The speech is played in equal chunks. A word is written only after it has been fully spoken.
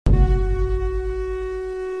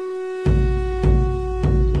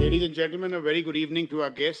Ladies and gentlemen, a very good evening to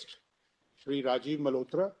our guest, Shri Rajiv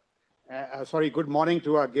Malhotra. Good morning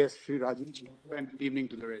to our guest, Shri Rajiv Malhotra, and good evening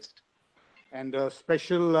to the rest. And a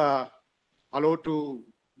special hello to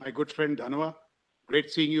my good friend Dhanwa.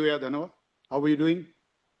 Great seeing you here, Dhanwa. How are you doing?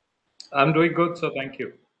 I'm doing good, so thank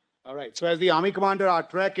you. All right. So as the Army Commander, our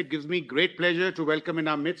track, it gives me great pleasure to welcome in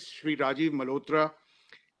our midst Shri Rajiv Malhotra,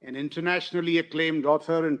 an internationally acclaimed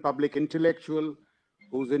author and public intellectual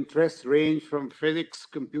whose interests range from physics,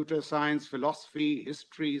 computer science, philosophy,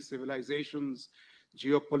 history, civilizations,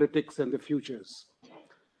 geopolitics, and the futures.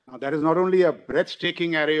 Now, that is not only a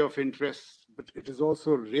breathtaking array of interests, but it is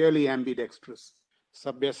also really ambidextrous,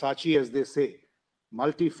 Sabyasachi, as they say,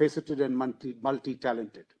 multifaceted and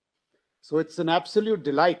multi-talented. So it's an absolute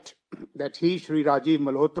delight that he, Shri Rajiv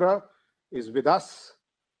Malhotra, is with us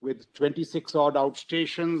with 26 odd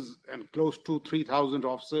outstations and close to 3,000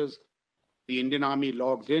 officers, the Indian Army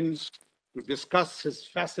logged in to discuss his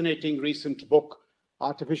fascinating recent book,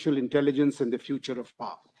 Artificial Intelligence and the Future of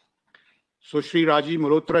Power. So Shri Rajiv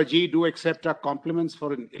Malhotra ji, do accept our compliments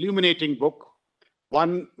for an illuminating book.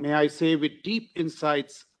 One, may I say, with deep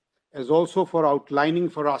insights, as also for outlining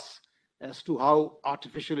for us as to how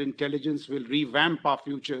artificial intelligence will revamp our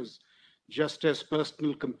futures, just as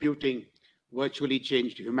personal computing virtually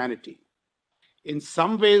changed humanity. In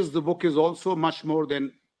some ways, the book is also much more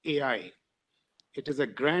than AI. It is a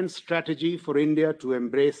grand strategy for India to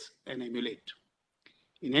embrace and emulate.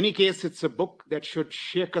 In any case, it's a book that should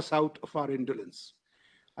shake us out of our indolence.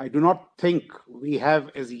 I do not think we have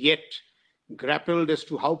as yet grappled as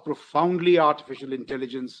to how profoundly artificial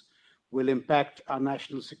intelligence will impact our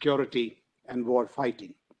national security and war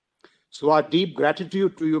fighting. So our deep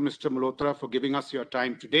gratitude to you, Mr. Malhotra, for giving us your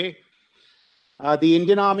time today. The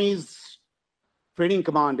Indian Army's Training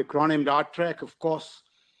Command, acronymed RTRAC, of course,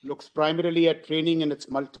 looks primarily at training in its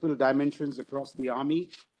multiple dimensions across the Army,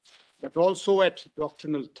 but also at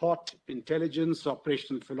doctrinal thought, intelligence,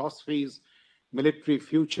 operational philosophies, military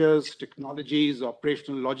futures, technologies,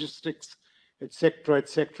 operational logistics,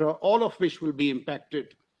 etc., all of which will be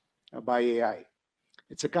impacted by AI.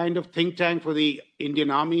 It's a kind of think tank for the Indian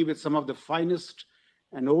Army with some of the finest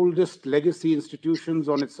and oldest legacy institutions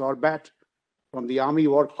on its orbit, from the Army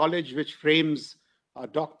War College, which frames our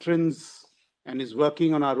doctrines and is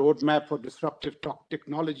working on our roadmap for disruptive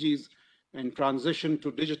technologies and transition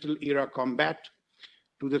to digital era combat,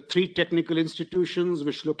 to the three technical institutions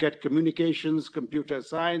which look at communications, computer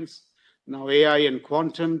science, now AI and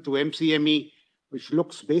quantum, to MCME, which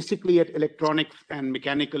looks basically at electronics and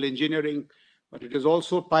mechanical engineering, but it is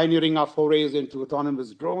also pioneering our forays into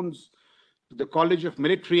autonomous drones, to the College of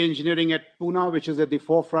Military Engineering at Pune, which is at the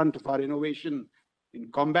forefront of our innovation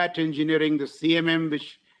in combat engineering, the CMM,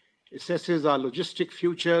 which assesses our logistic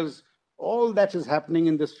futures, all that is happening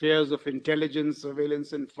in the spheres of intelligence,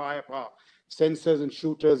 surveillance, and firepower, sensors and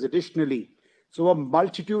shooters additionally. So a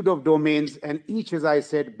multitude of domains, and each, as I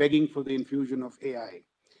said, begging for the infusion of AI.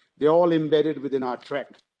 They're all embedded within our track.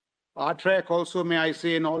 Our track also, may I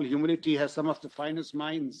say, in all humility, has some of the finest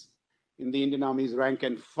minds in the Indian Army's rank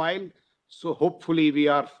and file. So hopefully we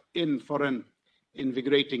are in for an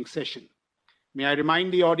invigorating session. May I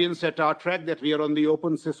remind the audience at our track that we are on the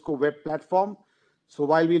Open Cisco web platform. So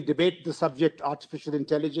while we'll debate the subject artificial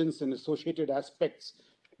intelligence and associated aspects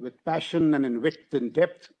with passion and in width and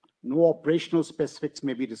depth, no operational specifics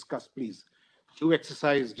may be discussed, please. Do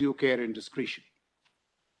exercise due care and discretion.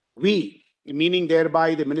 We, meaning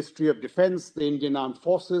thereby the Ministry of Defense, the Indian Armed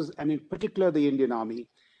Forces, and in particular the Indian Army,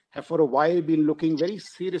 have for a while been looking very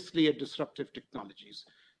seriously at disruptive technologies,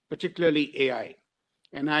 particularly AI.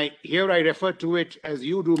 And here I refer to it, as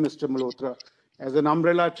you do, Mr. Malhotra, as an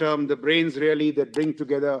umbrella term, the brains really that bring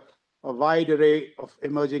together a wide array of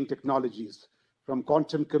emerging technologies, from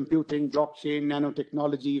quantum computing, blockchain,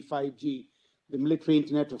 nanotechnology, 5G, the military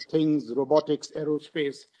Internet of Things, robotics,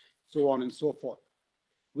 aerospace, so on and so forth.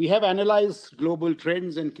 We have analyzed global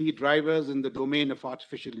trends and key drivers in the domain of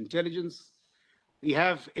artificial intelligence. We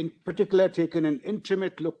have in particular taken an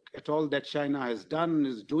intimate look at all that China has done,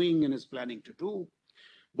 is doing, and is planning to do.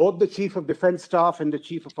 Both the Chief of Defense Staff and the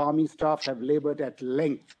Chief of Army Staff have labored at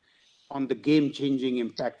length on the game-changing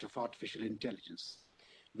impact of artificial intelligence.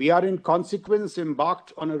 We are in consequence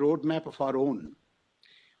embarked on a roadmap of our own.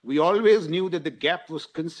 We always knew that the gap was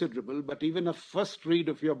considerable, but even a first read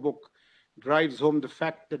of your book drives home the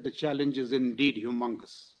fact that the challenge is indeed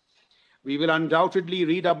humongous. We will undoubtedly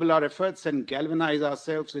redouble our efforts and galvanize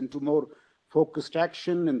ourselves into more focused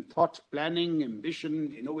action and thought planning,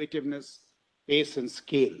 ambition, innovativeness, pace, and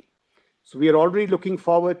scale. So we are already looking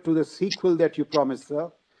forward to the sequel that you promised, sir,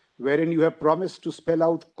 wherein you have promised to spell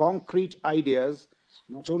out concrete ideas,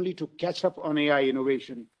 not only to catch up on AI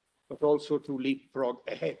innovation, but also to leapfrog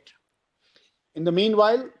ahead. In the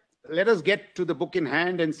meanwhile, let us get to the book in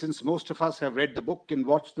hand. And since most of us have read the book and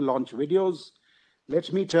watched the launch videos,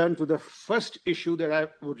 let me turn to the first issue that I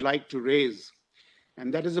would like to raise,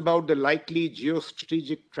 and that is about the likely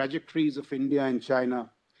geostrategic trajectories of India and China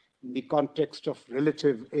in the context of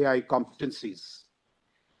relative AI competencies.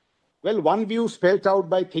 Well, one view spelled out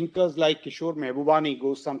by thinkers like Kishore Mehbubani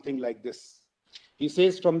goes something like this. He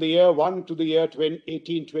says from the year 1 to the year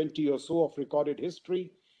 1820 or so of recorded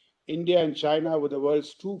history, India and China were the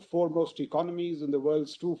world's two foremost economies and the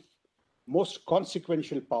world's two most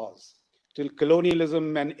consequential powers, till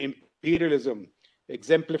colonialism and imperialism,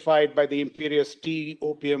 exemplified by the imperious tea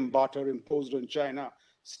opium barter imposed on China,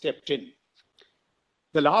 stepped in.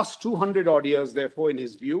 The last 200 odd years, therefore, in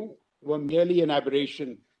his view, were merely an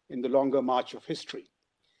aberration in the longer march of history.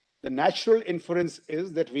 The natural inference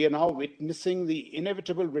is that we are now witnessing the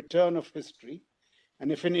inevitable return of history.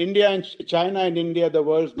 And if in India and China and India, the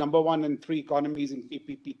world's number 1 and 3 economies in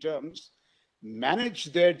PPP terms,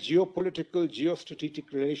 manage their geopolitical,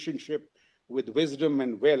 geostrategic relationship with wisdom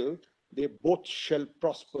and well, they both shall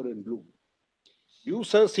prosper and bloom. You,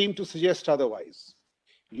 sir, seem to suggest otherwise.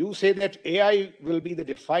 You say that AI will be the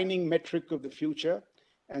defining metric of the future.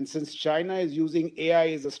 And since China is using AI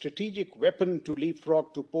as a strategic weapon to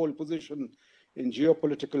leapfrog to pole position in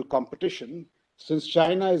geopolitical competition, since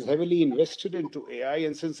China is heavily invested into AI,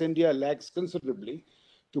 and since India lags considerably,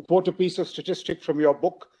 to quote a piece of statistic from your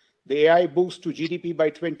book, the AI boost to GDP by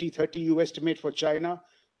 2030, you estimate for China,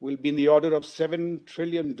 will be in the order of $7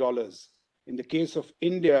 trillion. In the case of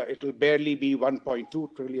India, it will barely be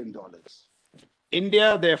 $1.2 trillion.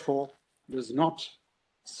 India, therefore, does not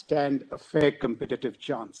stand a fair competitive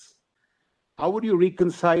chance. How would you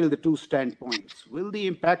reconcile the two standpoints? Will the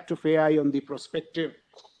impact of AI on the prospective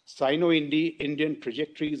Sino-Indian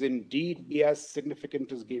trajectories indeed be as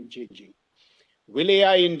significant as game-changing? Will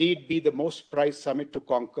AI indeed be the most prized summit to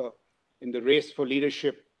conquer in the race for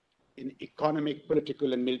leadership in economic,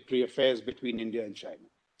 political, and military affairs between India and China?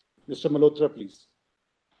 Mr. Malhotra, please.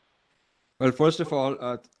 Well, first of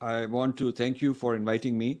all, I want to thank you for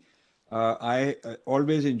inviting me. I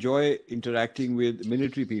always enjoy interacting with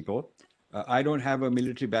military people. I don't have a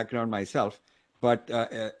military background myself, but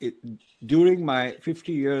during my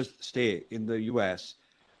 50 years stay in the US,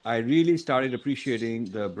 I really started appreciating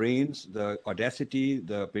the brains, the audacity,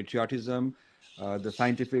 the patriotism, the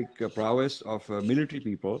scientific prowess of military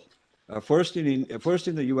people. First in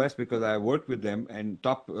the US because I worked with them in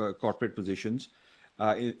top corporate positions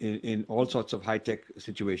in all sorts of high-tech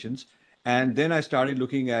situations. And then I started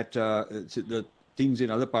looking at the things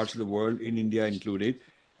in other parts of the world, in India included.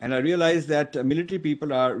 And I realized that military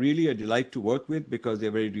people are really a delight to work with because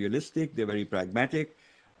they're very realistic, they're very pragmatic.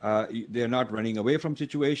 They're not running away from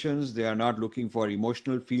situations. They are not looking for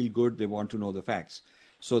emotional feel good. They want to know the facts.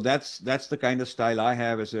 So that's the kind of style I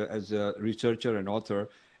have as a researcher and author.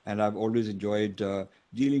 And I've always enjoyed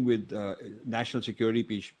dealing with national security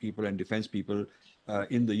people and defense people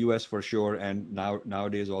in the US for sure, and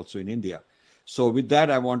nowadays also in India. So with that,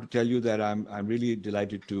 I want to tell you that I'm really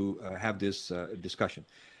delighted to have this discussion.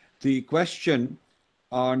 The question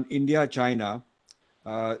on India, China,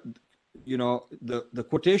 the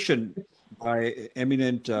quotation by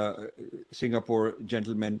eminent Singapore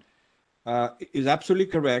gentleman is absolutely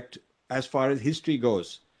correct as far as history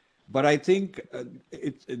goes. But I think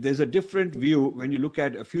there's a different view when you look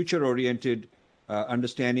at a future-oriented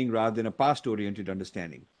understanding rather than a past-oriented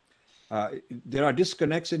understanding. There are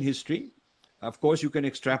disconnects in history. Of course, you can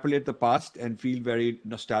extrapolate the past and feel very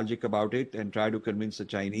nostalgic about it and try to convince the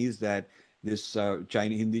Chinese that this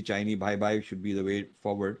Hindi Chinese bye-bye should be the way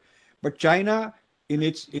forward. But China, in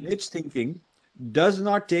its thinking, does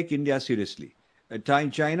not take India seriously.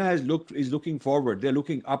 China is looking forward. They're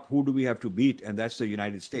looking up. Who do we have to beat? And that's the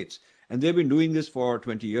United States. And they've been doing this for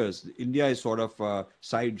 20 years. India is sort of a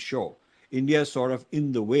sideshow. India is sort of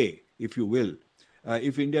in the way, if you will.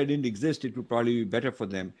 If India didn't exist, it would probably be better for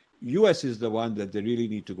them. US is the one that they really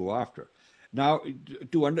need to go after. Now,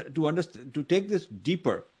 to take this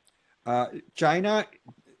deeper, China.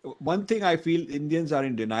 One thing I feel Indians are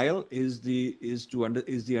in denial is the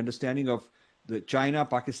understanding of the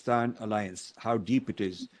China-Pakistan alliance, how deep it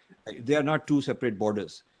is. They are not two separate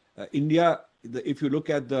borders. India, if you look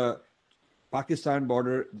at the Pakistan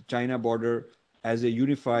border, China border as a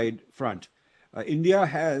unified front, India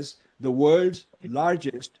has the world's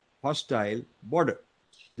largest hostile border.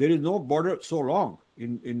 There is no border so long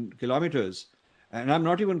in kilometers. And I'm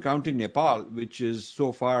not even counting Nepal, which is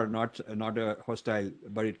so far not a hostile,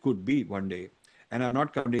 but it could be one day. And I'm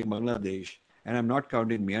not counting Bangladesh, and I'm not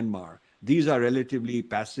counting Myanmar. These are relatively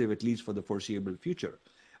passive, at least for the foreseeable future.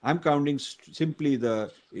 I'm counting simply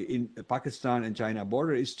the in Pakistan and China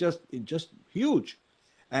border. It's just huge,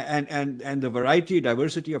 and the variety,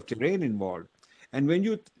 diversity of terrain involved. And when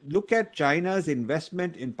you look at China's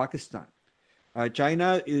investment in Pakistan,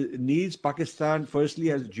 China needs Pakistan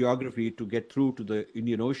firstly as geography to get through to the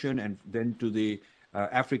Indian Ocean and then to the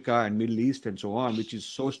Africa and Middle East and so on, which is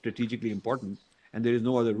so strategically important, and there is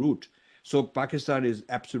no other route. So Pakistan is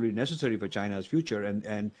absolutely necessary for China's future,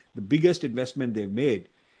 and the biggest investment they've made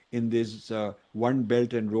in this One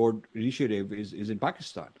Belt and Road initiative is in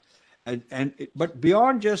Pakistan, but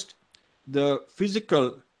beyond just the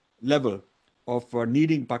physical level of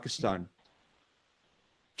needing Pakistan,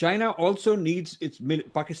 China also needs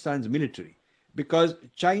Pakistan's military, because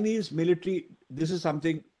Chinese military, this is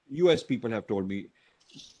something US people have told me,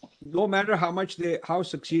 no matter how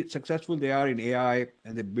successful they are in AI,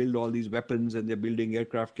 and they build all these weapons and they're building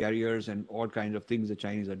aircraft carriers and all kinds of things the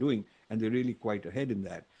Chinese are doing, and they're really quite ahead in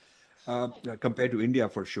that compared to India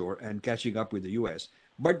for sure, and catching up with the US.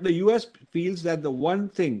 But the US feels that the one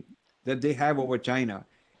thing that they have over China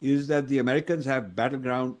is that the Americans have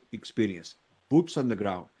battleground experience, boots on the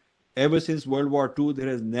ground. Ever since World War II, there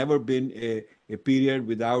has never been a period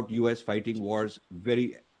without US fighting wars,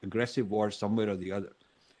 very aggressive wars somewhere or the other.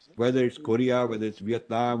 Whether it's Korea, whether it's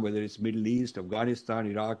Vietnam, whether it's Middle East, Afghanistan,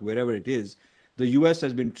 Iraq, wherever it is, the US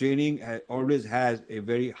has been training, always has a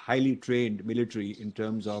very highly trained military in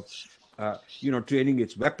terms of, training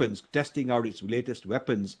its weapons, testing out its latest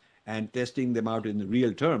weapons, and testing them out in the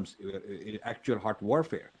real terms, in actual hot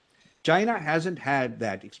warfare. China hasn't had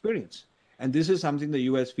that experience. And this is something the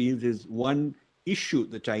US feels is one issue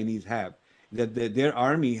the Chinese have, that their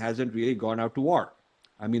army hasn't really gone out to war.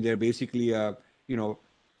 I mean, they're basically a,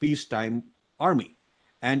 peacetime army.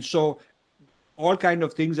 And so all kind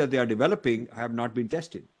of things that they are developing have not been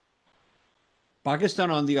tested. Pakistan,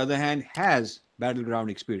 on the other hand, has battleground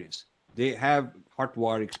experience. They have hot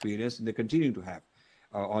war experience, and they continue to have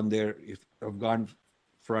on their Afghan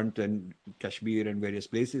front and Kashmir and various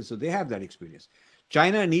places. So they have that experience.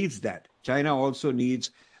 China needs that. China also needs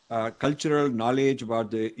cultural knowledge about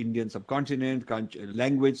the Indian subcontinent,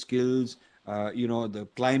 language skills, the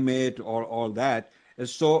climate, all that.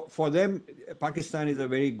 So for them, Pakistan is a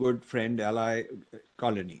very good friend, ally,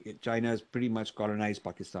 colony. China has pretty much colonized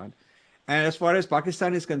Pakistan. And as far as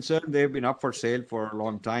Pakistan is concerned, they've been up for sale for a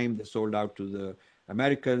long time. They sold out to the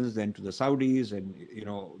Americans, then to the Saudis, and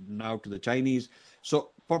now to the Chinese.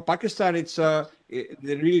 So for Pakistan, they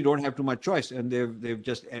really don't have too much choice, and they've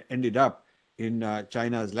just ended up in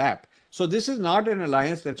China's lap. So this is not an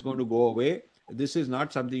alliance that's going to go away. This is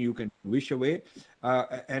not something you can wish away.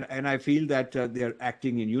 And I feel that they're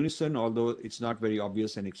acting in unison, although it's not very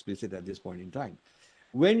obvious and explicit at this point in time.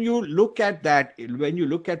 When you look at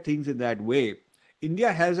things in that way,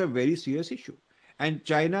 India has a very serious issue. And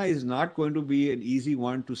China is not going to be an easy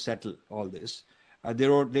one to settle all this.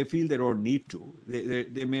 They feel they don't need to.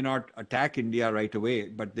 They may not attack India right away,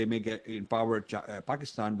 but they may empower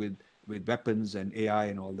Pakistan with weapons and AI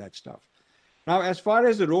and all that stuff. Now, as far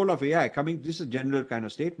as the role of AI, this is a general kind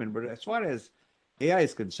of statement, but as far as AI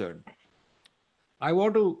is concerned, I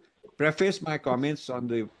want to preface my comments on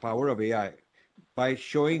the power of AI by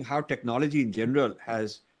showing how technology in general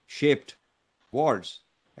has shaped wars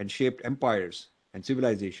and shaped empires and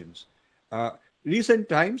civilizations. Recent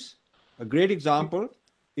times, a great example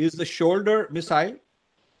is the shoulder missile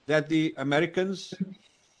that the Americans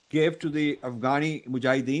gave to the Afghani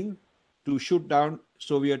Mujahideen to shoot down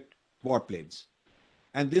Soviet warplanes.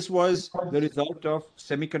 And this was the result of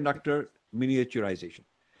semiconductor miniaturization.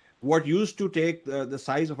 What used to take the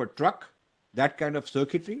size of a truck, that kind of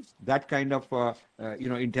circuitry, that kind of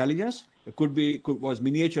intelligence, was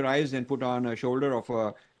miniaturized and put on a shoulder of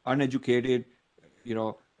a uneducated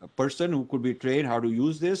a person who could be trained how to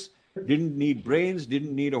use this. Didn't need brains,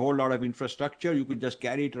 didn't need a whole lot of infrastructure. You could just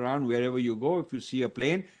carry it around wherever you go. If you see a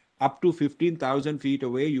plane up to 15,000 feet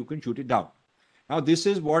away, you can shoot it down. Now, this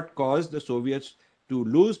is what caused the Soviets to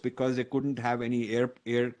lose, because they couldn't have any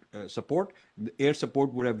air support. The air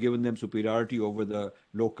support would have given them superiority over the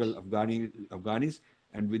local Afghanis,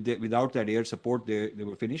 and without that air support, they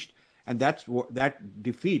were finished. And that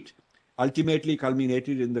defeat ultimately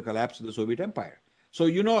culminated in the collapse of the Soviet Empire. So,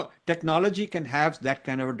 technology can have that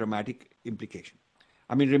kind of a dramatic implication.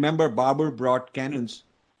 I mean, remember, Babur brought cannons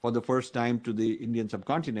for the first time to the Indian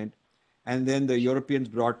subcontinent, and then the Europeans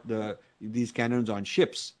brought these cannons on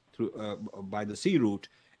ships by the sea route,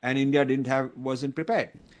 and India wasn't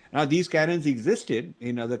prepared. Now, these cannons existed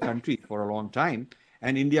in other countries for a long time,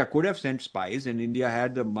 and India could have sent spies, and India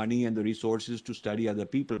had the money and the resources to study other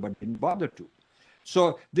people, but didn't bother to.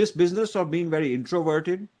 So this business of being very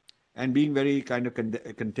introverted, And being very kind of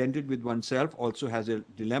contented with oneself also has a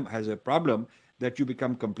dilemma, has a problem that you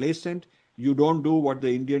become complacent. You don't do what the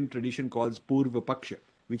Indian tradition calls Purva Paksha,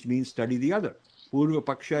 which means study the other. Purva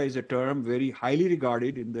Paksha is a term very highly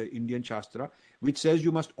regarded in the Indian Shastra, which says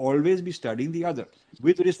you must always be studying the other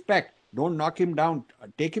with respect. Don't knock him down.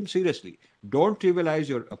 Take him seriously. Don't trivialize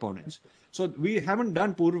your opponents. So we haven't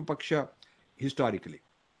done Purva Paksha historically.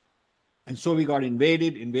 And so we got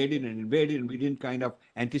invaded, and we didn't kind of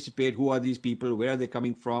anticipate who are these people, where are they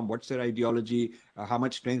coming from, what's their ideology, how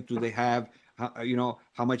much strength do they have,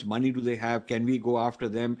 how much money do they have, can we go after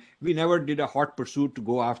them? We never did a hot pursuit to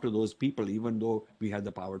go after those people, even though we had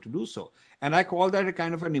the power to do so. And I call that a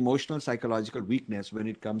kind of an emotional psychological weakness when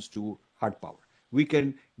it comes to hard power. We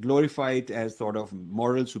can glorify it as sort of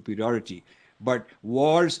moral superiority, but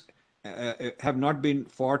wars have not been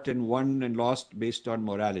fought and won and lost based on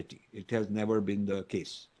morality. It has never been the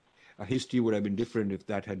case. History would have been different if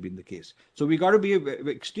that had been the case. So we got to be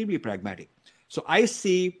extremely pragmatic. So I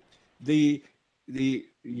see the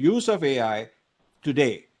use of AI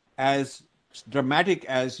today as dramatic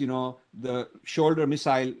as the shoulder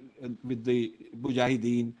missile with the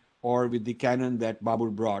Mujahideen or with the cannon that Babur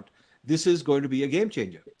brought. This is going to be a game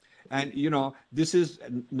changer. And this is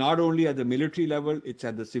not only at the military level, it's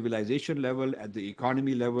at the civilization level, at the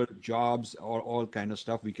economy level, jobs, or all kind of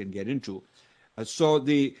stuff we can get into. So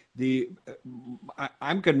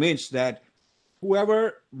I'm convinced that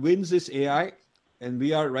whoever wins this AI, and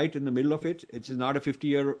we are right in the middle of it, it's not a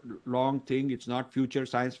 50-year long thing, it's not future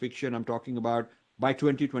science fiction. I'm talking about by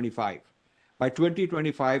 2025. By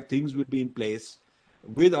 2025, things will be in place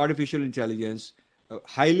with artificial intelligence,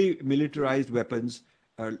 highly militarized weapons,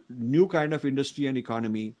 a new kind of industry and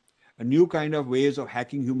economy, a new kind of ways of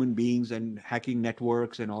hacking human beings and hacking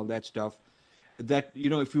networks and all that stuff. That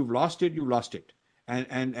if you've lost it, you've lost it. And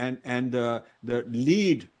the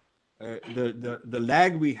lead, the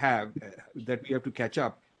lag we have that we have to catch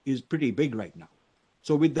up is pretty big right now.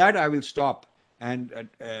 So with that, I will stop and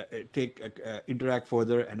interact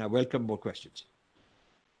further, and I welcome more questions.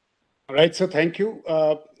 All right, so thank you.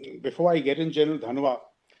 Before I get in, General Dhanwa,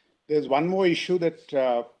 there's one more issue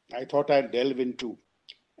that I thought I'd delve into,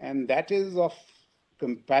 and that is of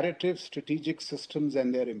comparative strategic systems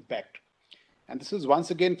and their impact. And this is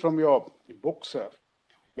once again from your book, sir,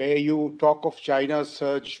 where you talk of China's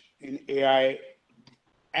surge in AI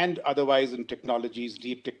and otherwise in technologies,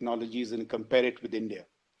 deep technologies, and compare it with India.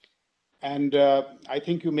 And I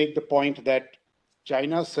think you make the point that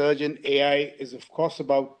China's surge in AI is, of course,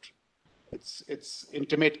 about its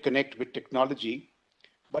intimate connect with technology,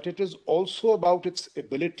 but it is also about its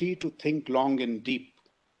ability to think long and deep,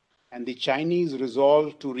 and the Chinese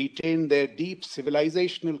resolve to retain their deep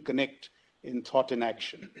civilizational connect in thought and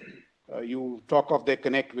action. You talk of their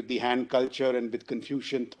connect with the Han culture and with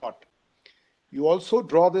Confucian thought. You also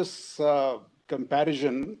draw this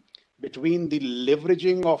comparison between the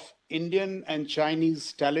leveraging of Indian and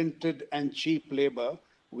Chinese talented and cheap labor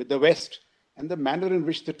with the West and the manner in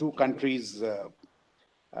which the two countries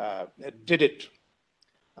did it.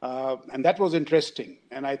 And that was interesting.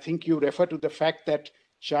 And I think you refer to the fact that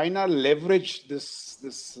China leveraged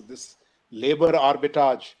this labor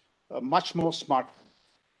arbitrage much more smart.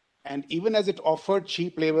 And even as it offered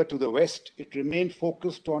cheap labor to the West, it remained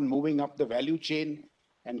focused on moving up the value chain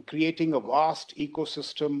and creating a vast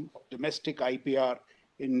ecosystem of domestic IPR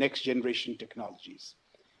in next generation technologies.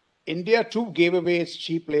 India too gave away its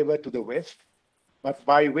cheap labor to the West, but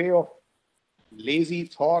by way of lazy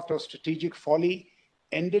thought or strategic folly,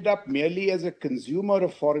 ended up merely as a consumer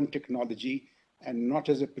of foreign technology and not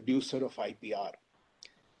as a producer of IPR.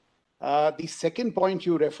 The second point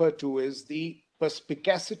you refer to is the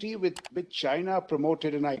perspicacity with which China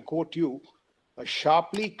promoted, and I quote you, a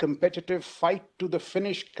sharply competitive fight to the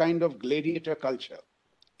finish kind of gladiator culture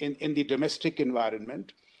in the domestic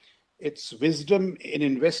environment. Its wisdom in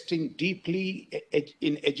investing deeply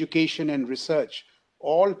in education and research,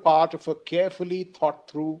 all part of a carefully thought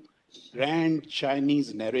through grand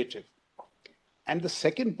Chinese narrative. And the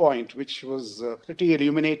second point, which was pretty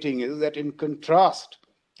illuminating, is that in contrast,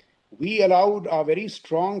 we allowed our very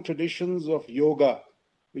strong traditions of yoga,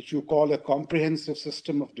 which you call a comprehensive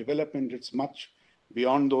system of development. It's much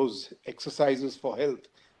beyond those exercises for health.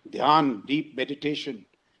 Dhyan, deep meditation.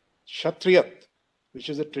 Kshatriyat, which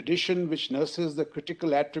is a tradition which nurses the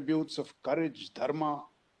critical attributes of courage, dharma,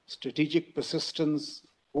 strategic persistence.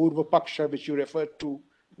 Purva Paksha, which you referred to,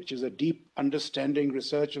 which is a deep understanding,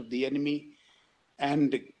 research of the enemy.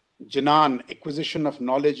 And Jnan, acquisition of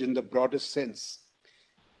knowledge in the broadest sense.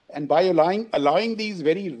 And by allowing these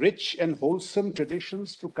very rich and wholesome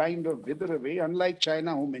traditions to kind of wither away, unlike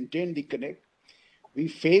China, who maintained the connect, we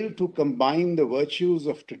fail to combine the virtues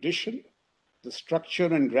of tradition, the structure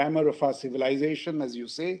and grammar of our civilization, as you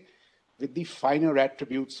say, with the finer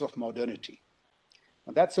attributes of modernity.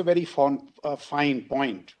 Now, that's a very fine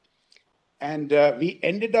point. And we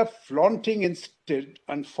ended up flaunting instead,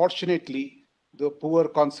 unfortunately, the poor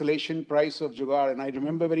consolation price of Jugaad. And I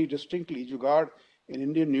remember very distinctly, Jugaad in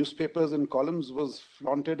Indian newspapers and columns was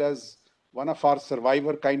flaunted as one of our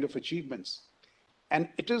survivor kind of achievements. And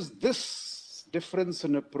it is this difference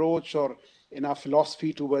in approach or in our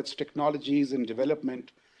philosophy towards technologies and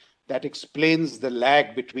development that explains the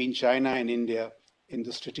lag between China and India in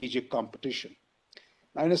the strategic competition.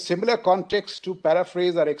 Now, in a similar context, to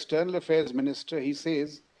paraphrase our external affairs minister, he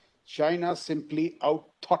says, China simply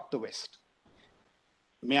out-thought the West.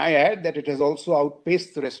 May I add that it has also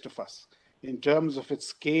outpaced the rest of us in terms of its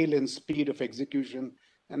scale and speed of execution,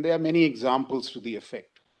 and there are many examples to the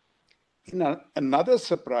effect. Another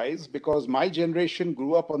surprise, because my generation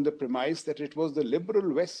grew up on the premise that it was the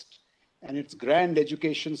liberal West and its grand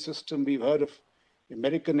education system, we've heard of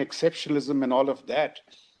American exceptionalism and all of that,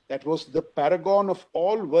 that was the paragon of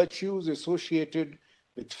all virtues associated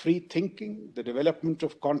with free thinking, the development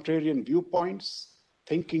of contrarian viewpoints,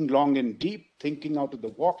 thinking long and deep, thinking out of the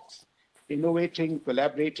box, innovating,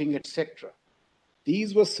 collaborating, etc.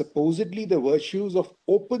 These were supposedly the virtues of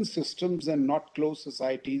open systems and not closed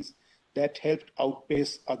societies that helped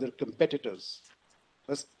outpace other competitors.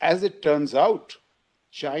 But as it turns out,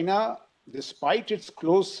 China, despite its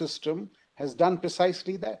closed system, has done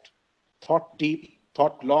precisely that. Thought deep,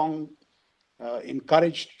 thought long,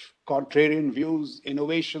 encouraged contrarian views,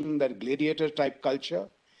 innovation, that gladiator type culture,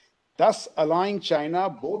 thus allowing China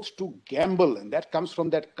both to gamble, and that comes from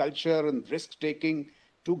that culture and risk taking,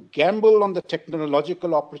 to gamble on the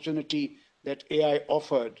technological opportunity that AI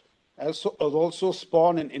offered, also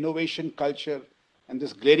spawn an innovation culture and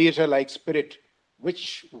this gladiator like spirit,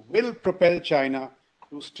 which will propel China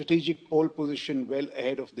to strategic pole position well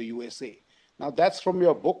ahead of the USA. Now, that's from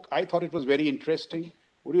your book. I thought it was very interesting.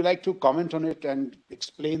 Would you like to comment on it and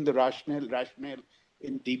explain the rationale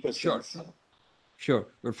in deeper sense? Sure.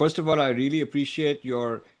 Well, first of all, I really appreciate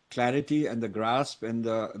your clarity and the grasp and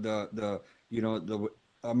the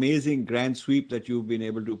amazing grand sweep that you've been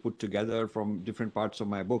able to put together from different parts of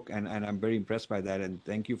my book, and I'm very impressed by that, and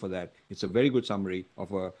thank you for that. It's a very good summary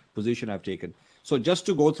of a position I've taken. So just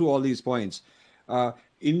to go through all these points,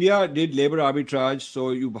 India did labor arbitrage,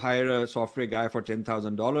 so you hire a software guy for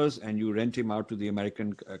 $10,000 and you rent him out to the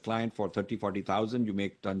American client for 30, 40,000. You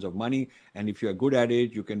make tons of money, and if you're good at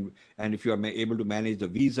it, you can. And if you are able to manage the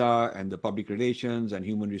visa and the public relations and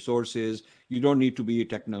human resources, you don't need to be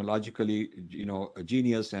technologically, a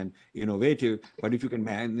genius and innovative. But if you can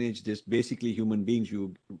manage this, basically human beings,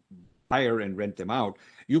 you hire and rent them out,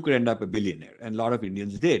 you could end up a billionaire. And a lot of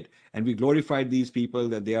Indians did. And we glorified these people,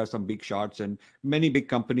 that they are some big shots. And many big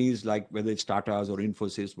companies, like whether it's Tata's or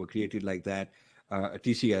Infosys, were created like that.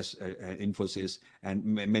 TCS, Infosys, and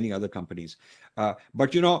many other companies.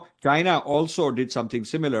 But China also did something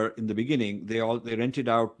similar in the beginning. They rented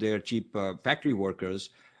out their cheap factory workers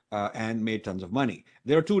and made tons of money.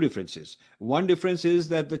 There are two differences. One difference is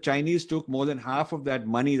that the Chinese took more than half of that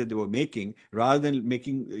money that they were making, rather than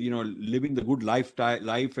making, living the good life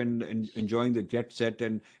and enjoying the jet set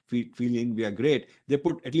and feeling we are great. They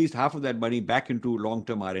put at least half of that money back into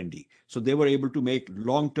long-term R&D. So they were able to make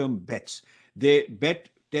long-term bets. They bet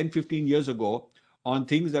 10, 15 years ago on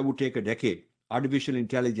things that would take a decade: artificial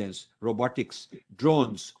intelligence, robotics,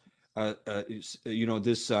 drones,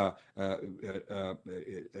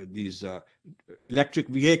 these electric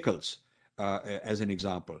vehicles, as an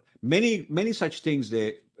example. Many such things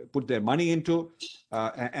they put their money into,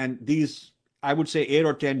 and these, I would say, 8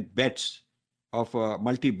 or 10 bets of a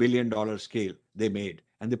multi-billion-dollar scale they made,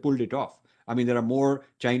 and they pulled it off. I mean, there are more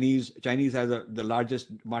Chinese has the largest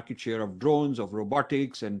market share of drones, of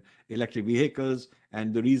robotics, and electric vehicles.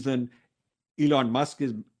 And the reason Elon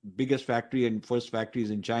Musk's biggest factory and first factory is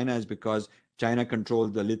in China is because China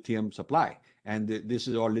controls the lithium supply. And this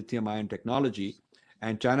is all lithium ion technology.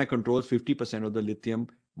 And China controls 50% of the lithium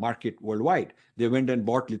market worldwide. They went and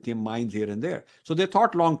bought lithium mines here and there. So they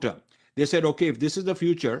thought long term. They said, okay, if this is the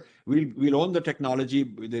future, we'll own the technology.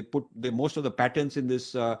 They put most of the patents in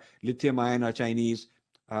this lithium ion are Chinese,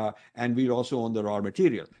 and we'll also own the raw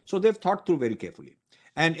material. So they've thought through very carefully.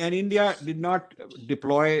 And India did not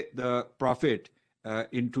deploy the profit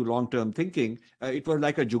into long-term thinking. It was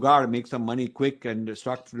like a jugaad: make some money quick, and the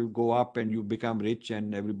stocks will go up, and you become rich,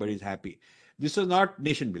 and everybody's happy. This is not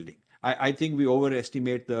nation building. I think we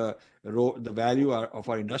overestimate the value of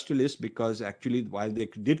our industrialists, because actually, while they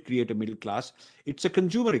did create a middle class, it's a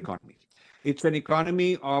consumer economy. It's an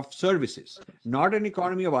economy of services, not an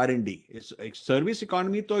economy of R&D. It's a service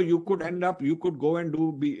economy, so you could go and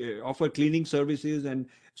offer cleaning services and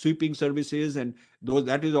sweeping services, and those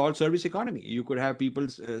that is all service economy. You could have people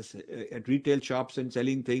at retail shops and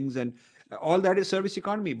selling things, and all that is service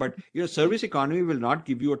economy. But your service economy will not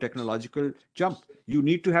give you a technological jump. You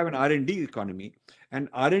need to have an R&D economy, and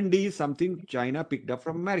R&D is something China picked up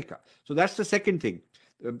from America. So that's the second thing.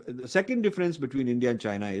 The second difference between India and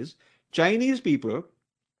China is Chinese people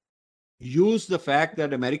use the fact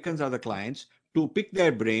that Americans are the clients to pick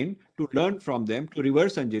their brain, to learn from them, to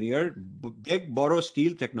reverse engineer, beg, borrow,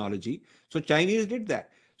 steal technology. So Chinese did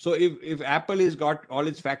that. So if Apple has got all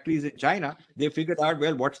its factories in China, they figured out,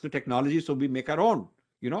 well, what's the technology? So we make our own.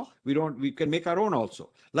 We can make our own also.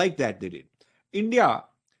 Like that they did. India,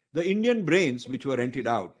 the Indian brains which were rented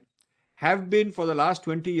out have been for the last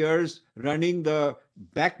 20 years running the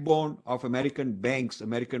backbone of American banks,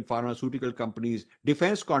 American pharmaceutical companies,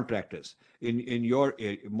 defense contractors in your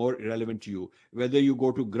area, more relevant to you. Whether you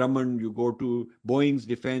go to Grumman, you go to Boeing's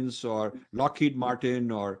defense or Lockheed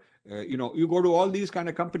Martin, or you go to all these kind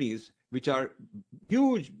of companies which are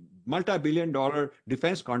huge multi-billion-dollar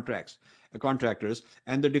defense contractors,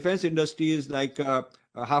 and the defense industry is like a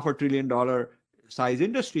 $500 billion size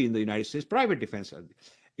industry in the United States, private defense.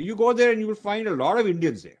 You go there and you will find a lot of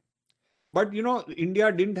Indians there. But India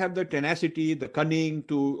didn't have the tenacity, the cunning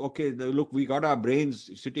to, okay, look, we got our brains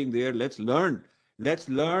sitting there. Let's learn.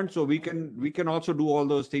 So we can also do all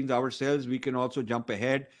those things ourselves. We can also jump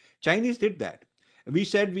ahead. Chinese did that. We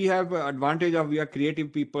said we have advantage of we are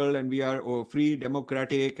creative people and we are free,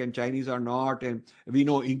 democratic, and Chinese are not, and we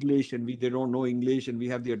know English and they don't know English, and we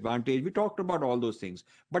have the advantage. We talked about all those things.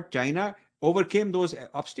 But China overcame those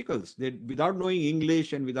obstacles. Without knowing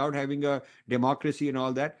English and without having a democracy and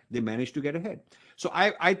all that, they managed to get ahead. So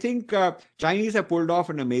I think Chinese have pulled off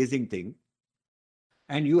an amazing thing.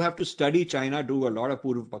 And you have to study China, do a lot of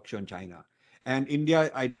Purva Paksha on China. And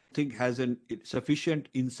India, I think, has sufficient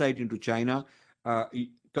insight into China,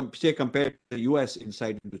 compared to the US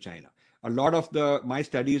insight into China. A lot of my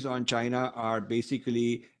studies on China are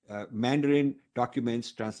basically Mandarin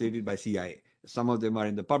documents translated by CIA. Some of them are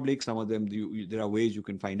in the public. Some of them there are ways you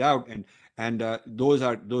can find out, and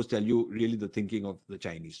those tell you really the thinking of the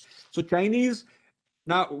Chinese. So Chinese,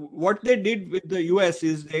 now what they did with the US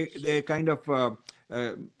is they kind of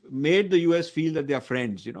made the US feel that they are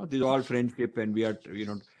friends. This is all friendship, and we are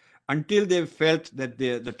until they felt that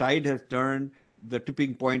the tide has turned, the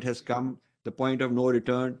tipping point has come, the point of no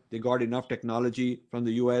return. They got enough technology from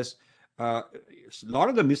the US. A lot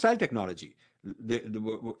of the missile technology.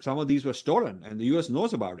 Some of these were stolen, and the US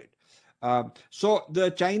knows about it. So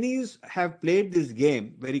the Chinese have played this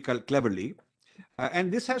game very cleverly,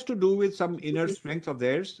 and this has to do with some inner strength of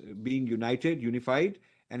theirs, being unified,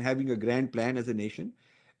 and having a grand plan as a nation.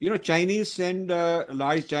 Chinese send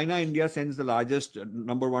China, India sends the largest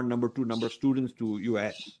number one, number two number of students to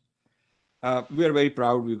US. We are very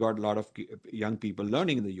proud. We got a lot of young people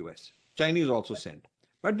learning in the US. Chinese also send,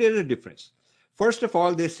 but there is a difference. First of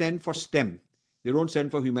all, they send for STEM. They don't send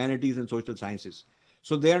for humanities and social sciences.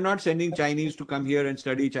 So they are not sending Chinese to come here and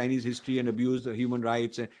study Chinese history and abuse the human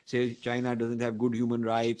rights and say China doesn't have good human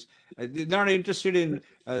rights. They're not interested in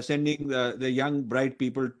sending the young, bright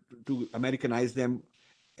people to Americanize them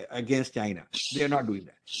against China. They're not doing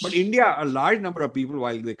that. But India, a large number of people,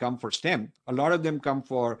 while they come for STEM, a lot of them come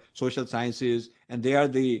for social sciences, and they are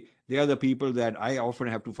the people that I often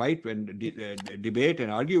have to fight and debate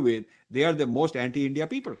and argue with. They are the most anti-India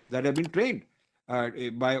people that have been trained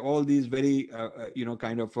by all these very,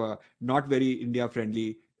 not very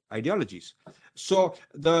India-friendly ideologies. So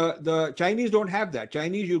the Chinese don't have that.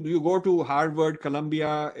 Chinese, you go to Harvard,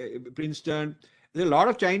 Columbia, Princeton. There's a lot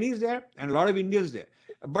of Chinese there and a lot of Indians there.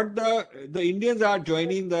 But the Indians are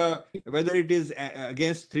joining whether it is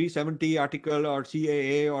against 370 article or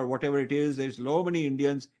CAA or whatever it is, there's so many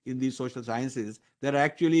Indians in these social sciences that are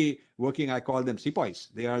actually working. I call them sepoys.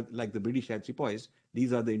 They are like the British had sepoys.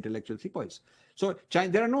 These are the intellectual sepoys. So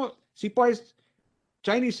there are no sepoys,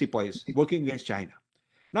 Chinese sepoys working against China.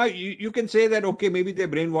 Now, you can say that, okay, maybe they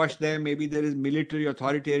brainwashed them. Maybe there is military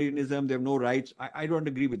authoritarianism. They have no rights. I don't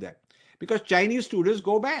agree with that, because Chinese students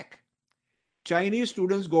go back. Chinese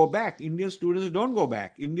students go back. Indian students don't go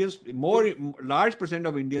back. Large percent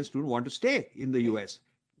of Indian students want to stay in the US.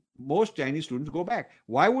 Most Chinese students go back.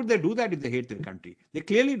 Why would they do that if they hate their country? They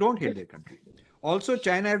clearly don't hate their country. Also,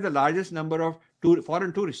 China has the largest number of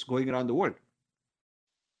foreign tourists going around the world.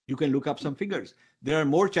 You can look up some figures. There are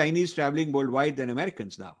more Chinese traveling worldwide than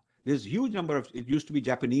Americans now. There's a huge number it used to be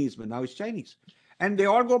Japanese, but now it's Chinese. And they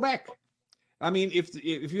all go back. I mean,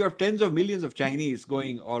 if you have tens of millions of Chinese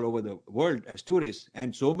going all over the world as tourists,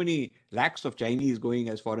 and so many lakhs of Chinese going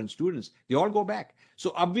as foreign students, they all go back.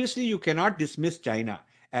 So obviously, you cannot dismiss China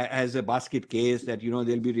as a basket case that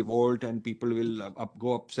there'll be revolt and people will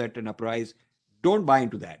go upset and uprise. Don't buy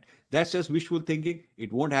into that. That's just wishful thinking.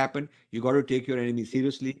 It won't happen. You got to take your enemy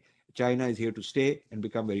seriously. China is here to stay and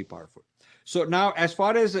become very powerful. So now, as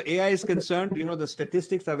far as AI is concerned, the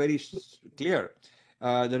statistics are very clear.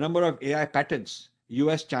 The number of AI patents,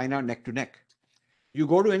 US, China, neck to neck. You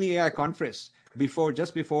go to any AI conference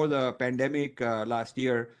just before the pandemic last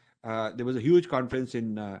year, there was a huge conference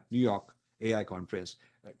in New York, AI conference,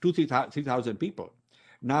 3,000 people.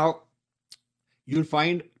 Now, you'll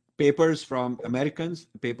find papers from Americans,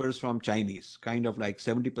 papers from Chinese, kind of like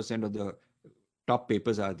 70% of the top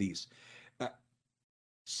papers are these.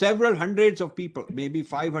 Several hundreds of people, maybe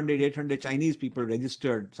 500, 800 Chinese people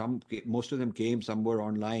registered. Most of them came, some were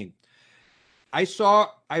online. I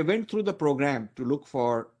went through the program to look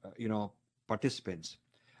for, participants.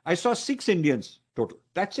 I saw 6 Indians total.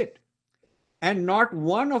 That's it. And not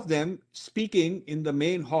one of them speaking in the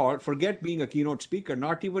main hall. Forget being a keynote speaker,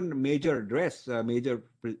 not even a major address, major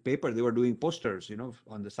paper. They were doing posters,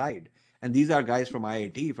 on the side. And these are guys from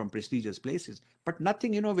IIT, from prestigious places, but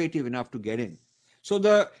nothing innovative enough to get in. So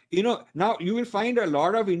now you will find a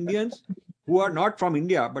lot of Indians who are not from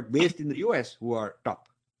India, but based in the US who are top.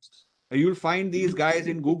 You'll find these guys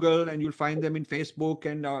in Google, and you'll find them in Facebook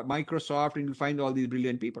and Microsoft, and you'll find all these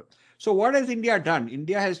brilliant people. So what has India done?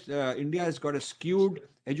 India has got a skewed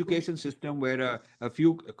education system where a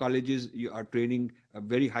few colleges are training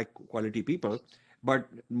very high quality people, but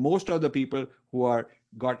most of the people who are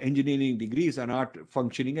got engineering degrees are not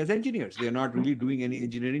functioning as engineers. They're not really doing any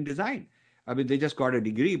engineering design. I mean, they just got a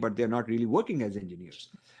degree, but they're not really working as engineers.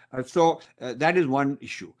 So that is one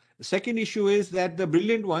issue. The second issue is that the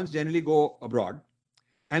brilliant ones generally go abroad,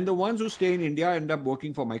 and the ones who stay in India end up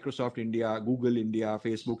working for Microsoft India, Google India,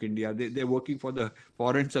 Facebook India. They're working for the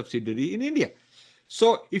foreign subsidiary in India.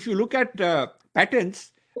 So if you look at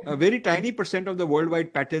patents, a very tiny percent of the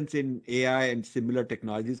worldwide patents in AI and similar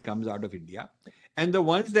technologies comes out of India. And the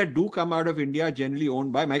ones that do come out of India are generally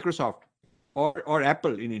owned by Microsoft or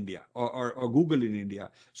Apple in India or Google in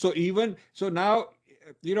India. So now,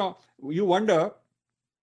 you wonder,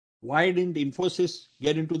 why didn't Infosys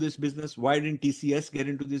get into this business? Why didn't TCS get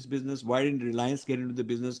into this business? Why didn't Reliance get into the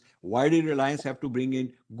business? Why did Reliance have to bring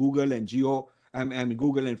in Google and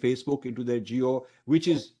Google and Facebook into their Geo, which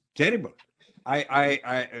is terrible.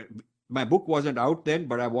 My book wasn't out then,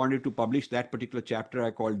 but I wanted to publish that particular chapter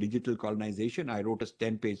I called Digital Colonization. I wrote a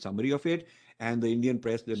 10-page summary of it, and the Indian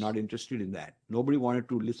press, they're not interested in that. Nobody wanted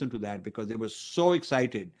to listen to that because they were so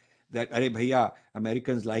excited that, Arey bhaiya,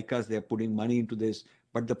 Americans like us, they're putting money into this.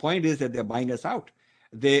 But the point is that they're buying us out.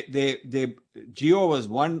 Geo was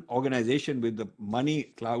one organization with the money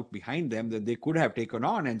clout behind them that they could have taken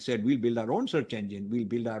on and said, we'll build our own search engine, we'll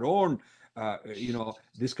build our own,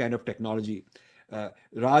 this kind of technology.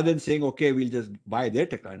 Rather than saying, okay, we'll just buy their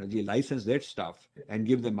technology, license their stuff, and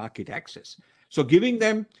give them market access. So giving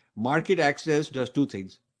them market access does 2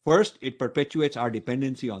 things. First, it perpetuates our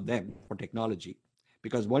dependency on them for technology,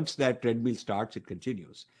 because once that treadmill starts, it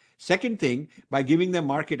continues. Second thing, by giving them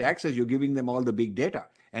market access, you're giving them all the big data.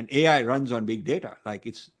 And AI runs on big data, like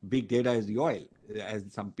big data is the oil, as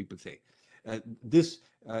some people say.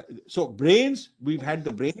 So brains, we've had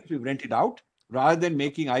the brains, we've rented out. Rather than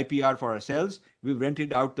making IPR for ourselves, we've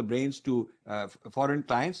rented out the brains to foreign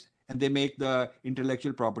clients, and they make the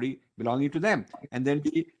intellectual property belonging to them, and then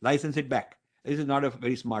we license it back. This is not a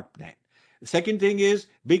very smart plan. The second thing is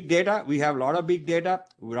big data. We have a lot of big data.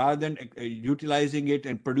 Rather than utilizing it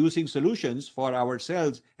and producing solutions for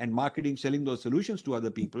ourselves and selling those solutions to other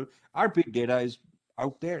people, our big data is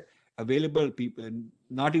out there, available. People,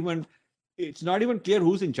 it's not even clear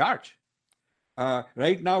who's in charge.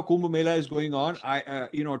 Right now, Kumbh Mela is going on.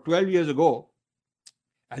 12 years ago,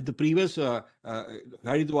 at the previous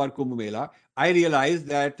Haridwar Kumbh Mela, I realized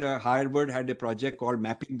that Harvard had a project called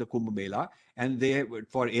Mapping the Kumbh Mela, and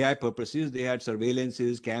for AI purposes, they had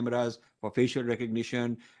surveillances, cameras for facial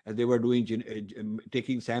recognition, and they were doing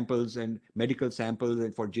taking samples and medical samples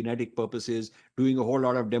and for genetic purposes, doing a whole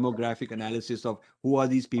lot of demographic analysis of who are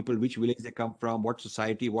these people, which village they come from, what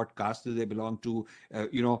society, what caste do they belong to,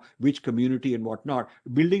 which community and whatnot,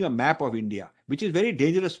 building a map of India, which is very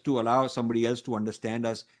dangerous to allow somebody else to understand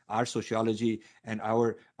us, our sociology and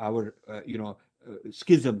our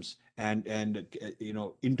schisms and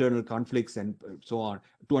internal conflicts and so on,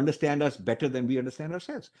 to understand us better than we understand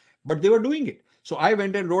ourselves. But they were doing it. So I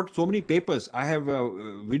went and wrote so many papers. I have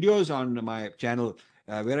videos on my channel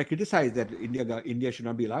where I criticized that India should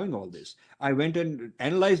not be allowing all this. I went and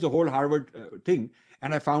analyzed the whole Harvard thing,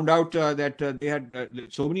 and I found out that they had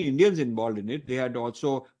so many Indians involved in it. They had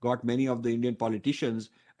also got many of the Indian politicians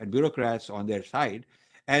and bureaucrats on their side.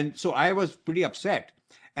 And so I was pretty upset.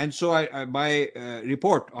 And so my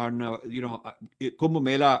report on, Kumbh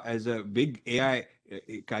Mela as a big AI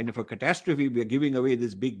kind of a catastrophe, we are giving away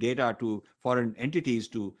this big data to foreign entities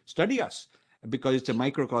to study us, because it's a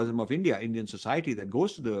microcosm of Indian society that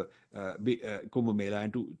goes to the Kumbh Mela,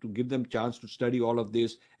 and to give them chance to study all of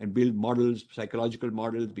this and build models, psychological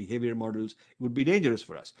models, behavior models, it would be dangerous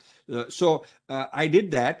for us. So I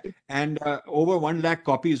did that, and over 1 lakh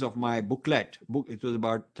copies of my book, it was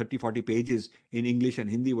about 30, 40 pages in English and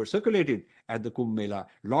Hindi, were circulated at the Kumbh Mela.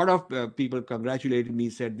 A lot of people congratulated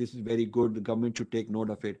me, said this is very good, the government should take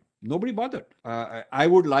note of it. Nobody bothered. I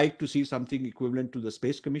would like to see something equivalent to the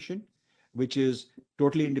Space Commission, which is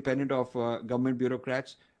totally independent of government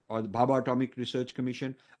bureaucrats, or the Bhabha Atomic Research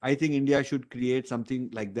Commission. I think India should create something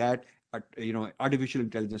like that, Artificial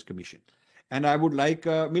Intelligence Commission. And I would like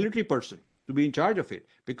a military person to be in charge of it,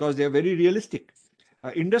 because they're very realistic.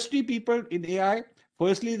 Industry people in AI,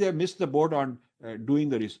 firstly, they missed the boat on doing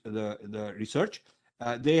the research.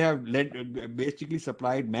 They have basically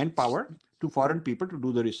supplied manpower to foreign people to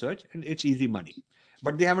do the research, and it's easy money.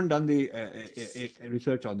 But they haven't done the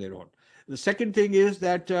research on their own. The second thing is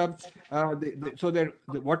that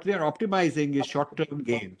what they're optimizing is short-term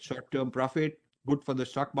gain, short-term profit, good for the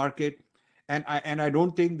stock market, and I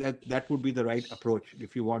don't think that would be the right approach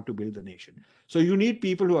if you want to build the nation. So you need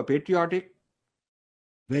people who are patriotic,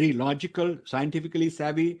 very logical, scientifically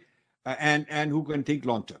savvy, and who can think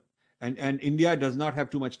long-term. And India does not have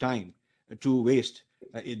too much time to waste.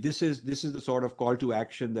 This is the sort of call to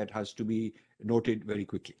action that has to be noted very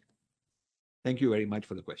quickly. Thank you very much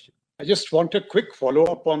for the question. I just want a quick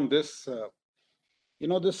follow-up on this.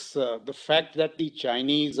 The fact that the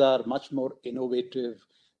Chinese are much more innovative,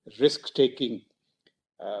 risk-taking,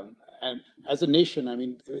 and as a nation, I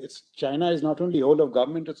mean, China is not only whole of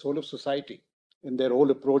government, it's whole of society in their whole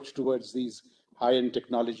approach towards these high-end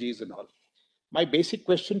technologies and all. My basic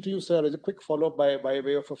question to you, sir, as a quick follow-up by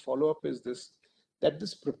way of a follow-up is this, that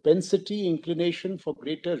this propensity, inclination for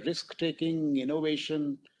greater risk-taking,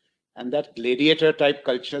 innovation, and that gladiator type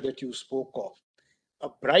culture that you spoke of, a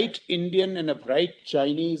bright Indian and a bright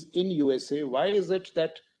Chinese in USA, why is it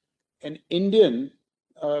that an Indian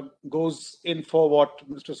goes in for what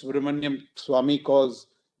Mr. Subramaniam Swamy calls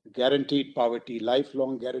guaranteed poverty,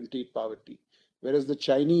 lifelong guaranteed poverty, whereas the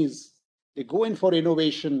Chinese, they go in for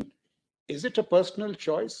innovation? Is it a personal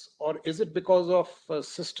choice, or is it because of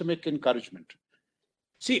systemic encouragement?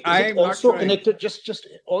 See, I'm also connected,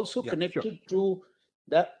 sure. Connected to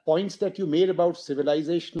that points that you made about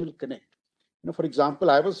civilizational connect. For example,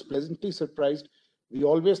 I was pleasantly surprised. We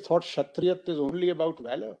always thought Kshatriyat is only about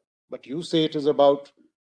valor, but you say it is about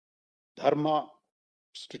dharma,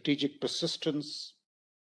 strategic persistence,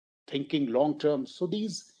 thinking long term. So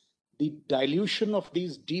the dilution of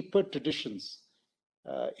these deeper traditions,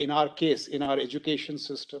 in our case, in our education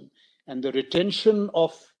system, and the retention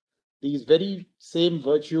of these very same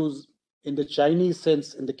virtues in the Chinese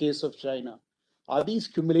sense, in the case of China, are these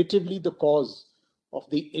cumulatively the cause of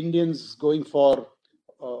the Indians going for,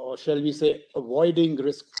 or shall we say, avoiding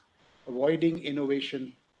risk, avoiding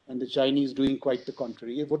innovation, and the Chinese doing quite the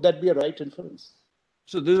contrary? Would that be a right inference?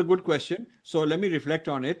 So this is a good question. So let me reflect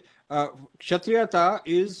on it. Kshatriyata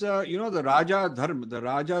is, the Raja Dharma. The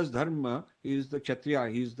Raja's Dharma is the Kshatriya.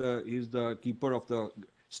 He's the keeper of the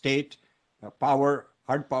state, power,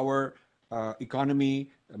 hard power,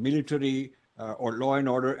 economy, military, or law and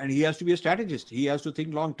order, and he has to be a strategist. He has to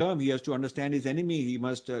think long term. He has to understand his enemy. He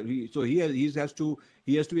must. He has to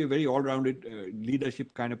be a very all-rounded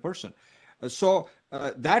leadership kind of person. So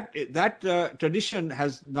that tradition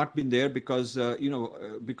has not been there because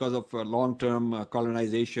because of long-term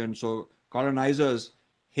colonization. So colonizers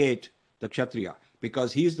hate the Kshatriya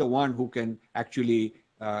because he's the one who can actually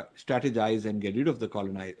strategize and get rid of the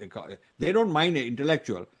colonizer. They don't mind an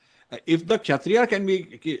intellectual. If the Kshatriya can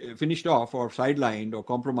be finished off or sidelined or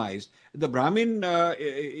compromised, the Brahmin,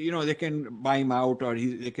 they can buy him out, or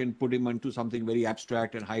they can put him into something very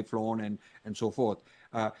abstract and high flown and so forth.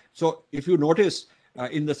 So if you notice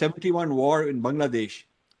in the 71 war in Bangladesh,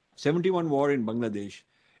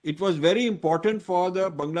 it was very important for the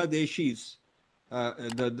Bangladeshis,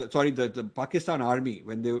 the Pakistan army,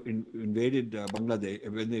 when they invaded Bangladesh,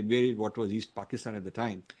 when they invaded what was East Pakistan at the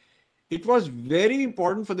time. It was very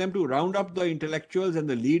important for them to round up the intellectuals and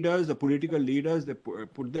the leaders, the political leaders. They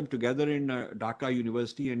put them together in Dhaka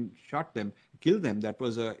University and shot them, killed them. That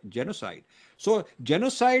was a genocide. So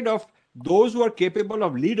genocide of those who are capable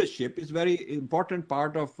of leadership is very important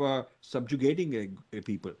part of subjugating a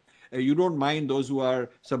people. You don't mind those who are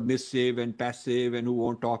submissive and passive and who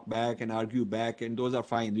won't talk back and argue back, and those are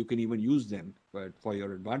fine. You can even use them for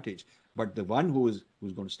your advantage. But the one who's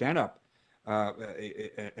going to stand up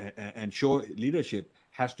and show leadership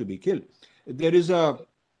has to be killed. There's a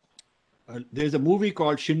movie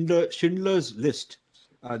called Schindler's List.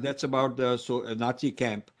 That's about the Nazi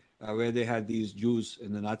camp where they had these Jews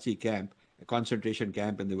in the Nazi camp, a concentration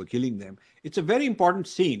camp, and they were killing them. It's a very important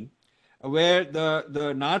scene where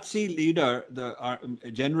the Nazi leader, the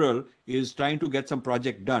general, is trying to get some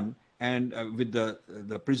project done, and with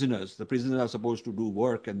the prisoners. The prisoners are supposed to do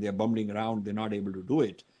work, and they're bumbling around. They're not able to do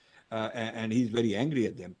it, and he's very angry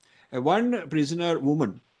at them. One prisoner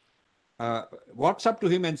woman walks up to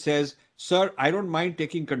him and says, "Sir, I don't mind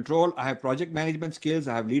taking control. I have project management skills.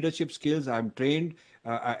 I have leadership skills. I'm trained,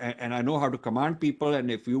 and I know how to command people.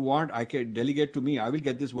 And if you want, I can delegate to me. I will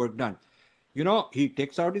get this work done." You know, he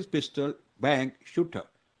takes out his pistol, bang, shoot her.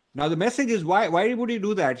 Now the message is, why would he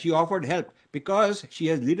do that? She offered help because she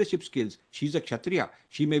has leadership skills. She's a Kshatriya.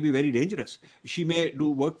 She may be very dangerous. She may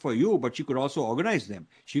do work for you, but she could also organize them.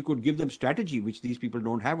 She could give them strategy, which these people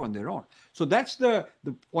don't have on their own. So that's the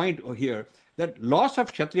point here, that loss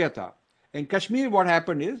of Kshatriyata. In Kashmir, what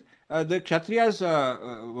happened is the Kshatriyas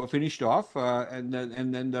were finished off, and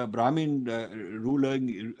then the Brahmin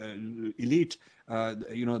ruling elite,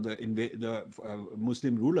 the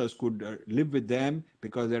Muslim rulers could live with them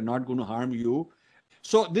because they're not going to harm you.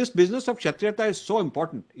 So this business of Kshatriyata is so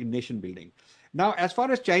important in nation building. Now, as far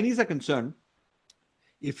as Chinese are concerned,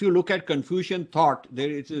 if you look at Confucian thought,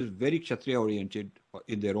 it is very Kshatriya oriented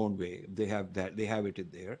in their own way. They have that. They have it in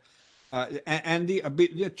there.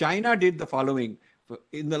 China did the following.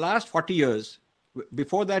 In the last 40 years,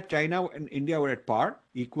 before that, China and India were at par,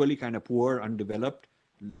 equally kind of poor, undeveloped,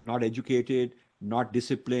 not educated, not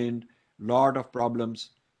disciplined, lot of problems,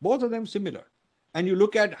 both of them similar. And you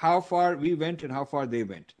look at how far we went and how far they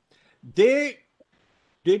went. They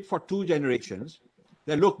did for 2 generations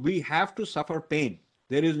that, look, we have to suffer pain.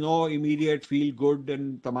 There is no immediate feel good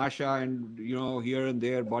and tamasha and, here and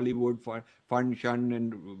there, Bollywood, fun, shun,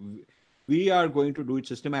 and we are going to do it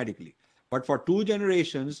systematically. But for 2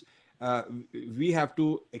 generations, we have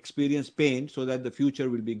to experience pain so that the future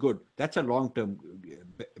will be good. That's a long-term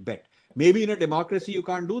bet. Maybe in a democracy, you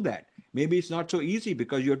can't do that. Maybe it's not so easy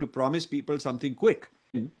because you have to promise people something quick.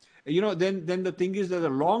 Then the thing is that the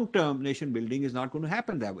long-term nation building is not going to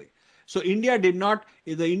happen that way. So the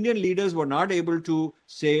Indian leaders were not able to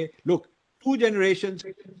say, look, 2 generations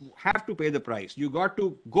have to pay the price. You got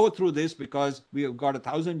to go through this because we have got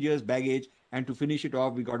 1,000 years baggage, and to finish it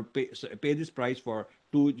off, we got to pay this price for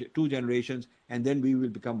two generations, and then we will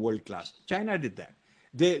become world class. China did that.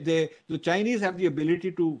 The Chinese have the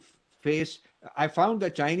ability to face. I found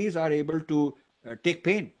that Chinese are able to take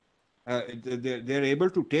pain. They're able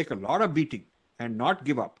to take a lot of beating and not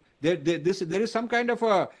give up. There is some kind of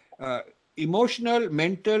a emotional,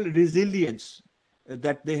 mental resilience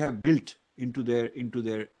that they have built into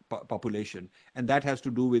their population, and that has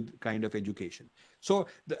to do with kind of education. So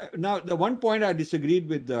now the one point I disagreed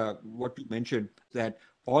with what you mentioned, that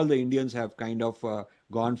all the Indians have kind of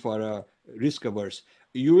gone for a risk averse.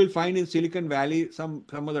 You will find in Silicon Valley some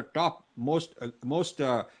of the top most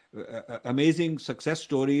amazing success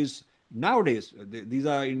stories nowadays. These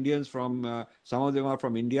are Indians from some of them are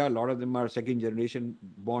from India. A lot of them are second generation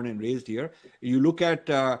born and raised here. You look at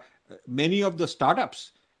many of the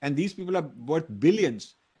startups, and these people are worth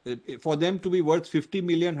billions. For them to be worth 50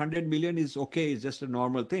 million, 100 million is okay. It's just a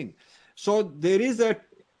normal thing. So there is a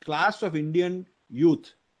class of Indian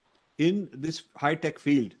youth in this high-tech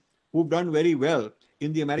field who've done very well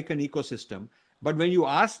in the American ecosystem. But when you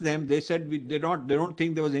ask them, they said they don't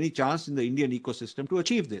think there was any chance in the Indian ecosystem to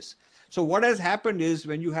achieve this. So what has happened is,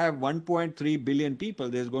 when you have 1.3 billion people,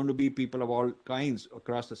 there's going to be people of all kinds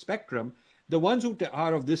across the spectrum. The ones who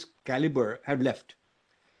are of this caliber have left.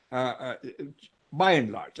 By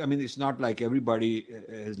and large. I mean, it's not like everybody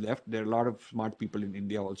has left. There are a lot of smart people in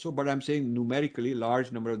India also, but I'm saying numerically,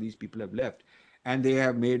 large number of these people have left, and they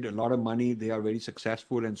have made a lot of money. They are very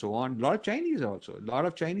successful and so on. A lot of Chinese also, a lot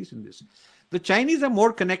of Chinese in this. The Chinese are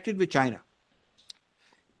more connected with China.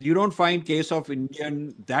 You don't find case of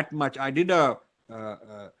Indian that much. I did a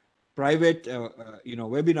private,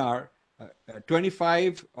 webinar.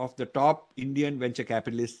 25 of the top Indian venture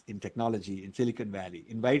capitalists in technology in Silicon Valley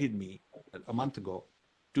invited me a month ago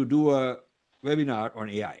to do a webinar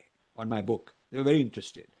on AI, on my book. They were very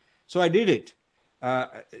interested. So I did it.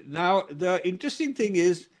 Now, the interesting thing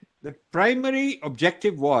is the primary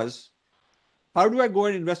objective was how do I go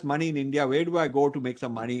and invest money in India? Where do I go to make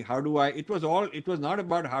some money? How do I? It was not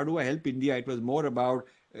about how do I help India. It was more about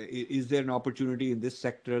is there an opportunity in this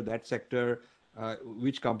sector, that sector?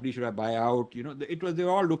 Which company should I buy out? They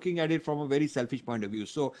were all looking at it from a very selfish point of view.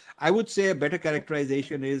 So I would say a better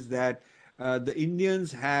characterization is that the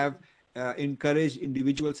Indians have encouraged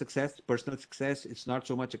individual success, personal success. It's not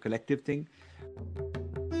so much a collective thing.